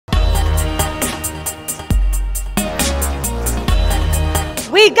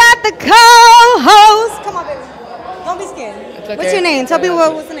We got the co-host. Come on, baby. Don't be scared. Okay. What's your name? Tell people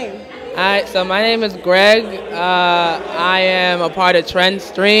what's the name. All right, so my name is Greg. I am a part of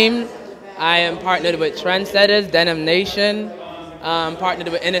Treadstream. I am partnered with Trendsetters, Denim Nation. Partnered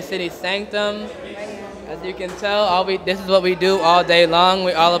with Inner City Sanctum. As you can tell, this is what we do all day long.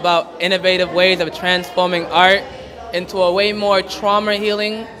 We're all about innovative ways of transforming art into a way more trauma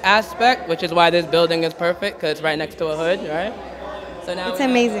healing aspect, which is why this building is perfect, because it's right next to a hood, right? So now it's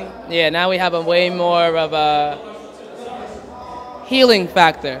amazing. Now we have a way more of a healing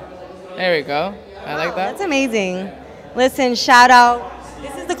factor. There we go. I like that. That's amazing. Listen, shout out.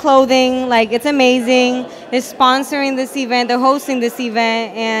 This is the clothing. Like, it's amazing. They're sponsoring this event. They're hosting this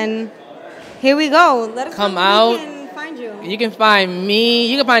event. And here we go. Let us come know out. We can find you. You can find me.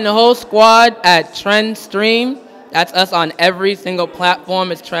 You can find the whole squad at Treadstream. That's us on every single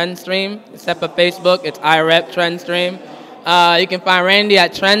platform. It's Treadstream. Except for Facebook, it's iRep Treadstream. You can find Randy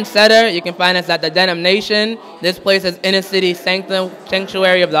at Trendsetter. You can find us at the Denim Nation. This place is Inner City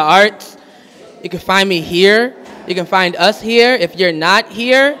Sanctuary of the Arts. You can find me here. You can find us here. If you're not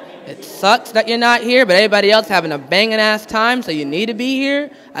here, it sucks that you're not here, but everybody else having a banging ass time, so you need to be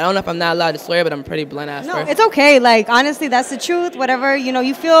here. I don't know if I'm not allowed to swear, but I'm a pretty blunt ass person. No, it's okay. Like, honestly, that's the truth. Whatever,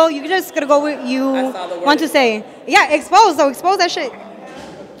 you feel, you just gotta go with you want to say. Yeah, expose. So expose that shit.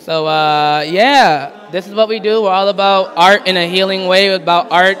 So, yeah, this is what we do. We're all about art in a healing way,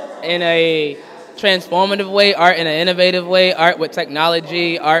 about art in a transformative way, art in an innovative way, art with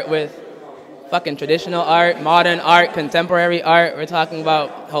technology, art with fucking traditional art, modern art, contemporary art. We're talking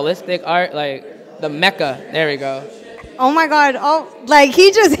about holistic art, like the Mecca. There we go. Oh my God! Oh, like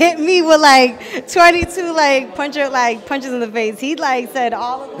he just hit me with like 22 punches in the face. He like said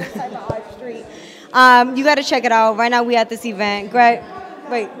all of this type of art street. You got to check it out. Right now we at this event. Greg,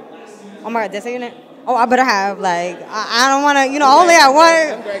 wait. Oh my God, did I say your name? Oh, I better have I don't want to. Only I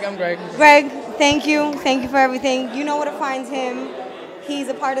want. I'm Greg. Greg, thank you for everything. You know where to find him. He's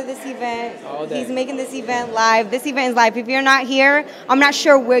a part of this event. He's making this event live. This event is live. If you're not here, I'm not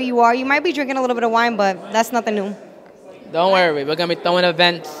sure where you are. You might be drinking a little bit of wine, but that's nothing new. Don't worry. We're going to be throwing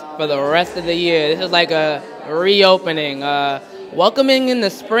events for the rest of the year. This is like a reopening. Welcoming in the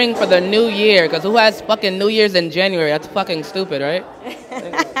spring for the new year. Because who has fucking New Year's in January? That's fucking stupid, right?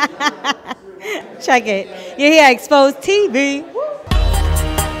 Check it. You're here, Expozed TV.